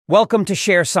Welcome to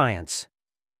Share Science.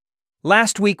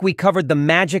 Last week we covered the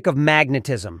magic of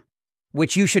magnetism,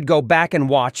 which you should go back and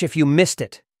watch if you missed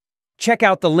it. Check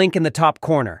out the link in the top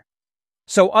corner.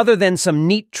 So other than some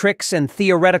neat tricks and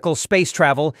theoretical space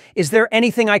travel, is there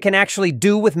anything I can actually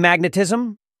do with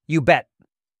magnetism? You bet.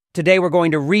 Today we're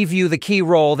going to review the key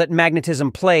role that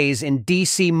magnetism plays in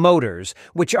DC motors,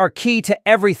 which are key to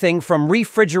everything from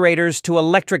refrigerators to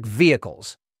electric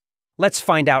vehicles. Let's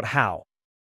find out how.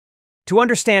 To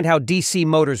understand how DC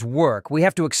motors work, we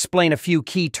have to explain a few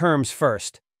key terms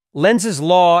first. Lenz's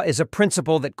law is a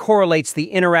principle that correlates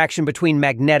the interaction between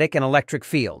magnetic and electric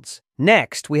fields.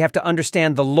 Next, we have to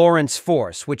understand the Lorentz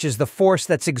force, which is the force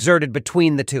that's exerted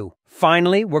between the two.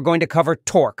 Finally, we're going to cover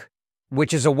torque,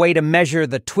 which is a way to measure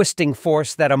the twisting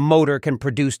force that a motor can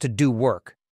produce to do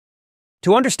work.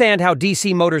 To understand how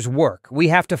DC motors work, we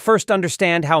have to first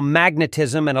understand how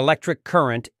magnetism and electric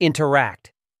current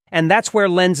interact. And that's where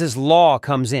Lenz's law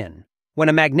comes in. When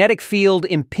a magnetic field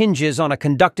impinges on a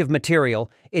conductive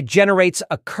material, it generates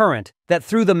a current that,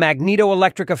 through the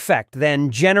magnetoelectric effect,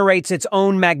 then generates its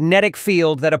own magnetic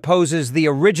field that opposes the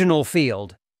original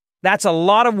field. That's a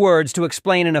lot of words to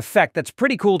explain an effect that's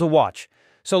pretty cool to watch.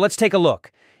 So let's take a look.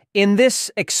 In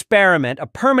this experiment, a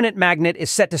permanent magnet is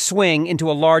set to swing into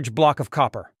a large block of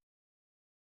copper.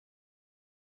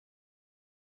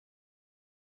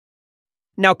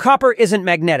 Now, copper isn't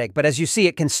magnetic, but as you see,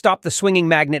 it can stop the swinging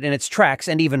magnet in its tracks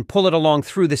and even pull it along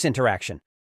through this interaction.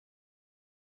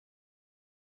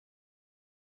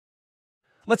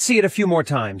 Let's see it a few more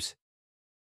times.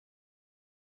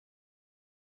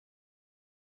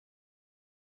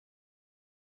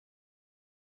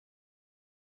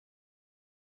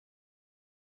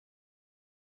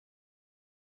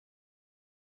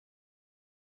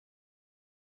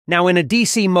 Now, in a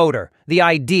DC motor, the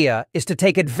idea is to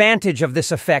take advantage of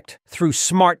this effect through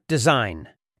smart design.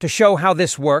 To show how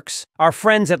this works, our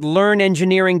friends at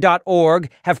learnengineering.org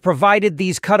have provided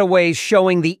these cutaways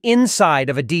showing the inside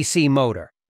of a DC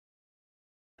motor.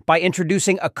 By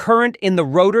introducing a current in the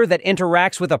rotor that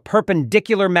interacts with a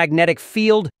perpendicular magnetic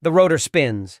field, the rotor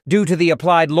spins, due to the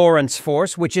applied Lorentz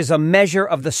force, which is a measure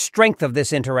of the strength of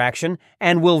this interaction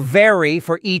and will vary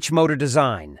for each motor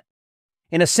design.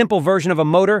 In a simple version of a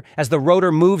motor, as the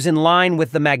rotor moves in line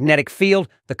with the magnetic field,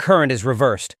 the current is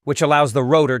reversed, which allows the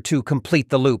rotor to complete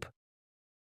the loop.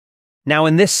 Now,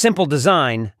 in this simple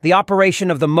design, the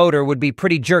operation of the motor would be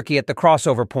pretty jerky at the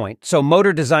crossover point, so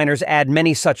motor designers add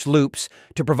many such loops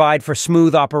to provide for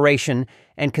smooth operation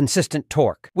and consistent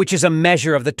torque, which is a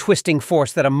measure of the twisting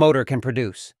force that a motor can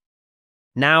produce.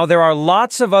 Now, there are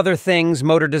lots of other things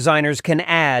motor designers can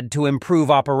add to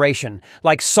improve operation,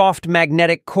 like soft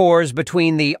magnetic cores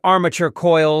between the armature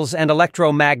coils and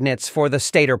electromagnets for the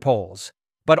stator poles.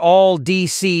 But all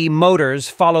DC motors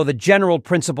follow the general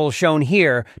principle shown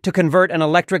here to convert an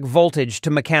electric voltage to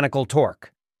mechanical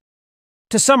torque.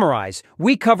 To summarize,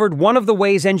 we covered one of the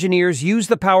ways engineers use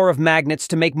the power of magnets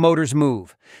to make motors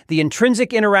move. The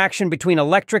intrinsic interaction between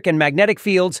electric and magnetic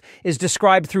fields is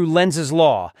described through Lenz's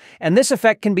law, and this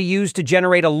effect can be used to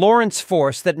generate a Lorentz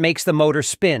force that makes the motor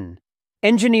spin.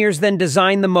 Engineers then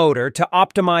design the motor to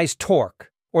optimize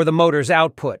torque, or the motor's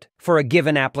output, for a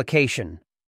given application.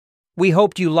 We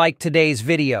hoped you liked today's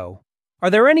video. Are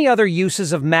there any other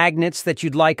uses of magnets that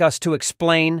you'd like us to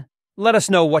explain? Let us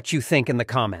know what you think in the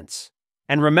comments.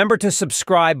 And remember to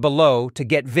subscribe below to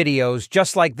get videos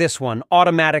just like this one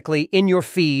automatically in your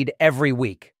feed every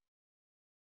week.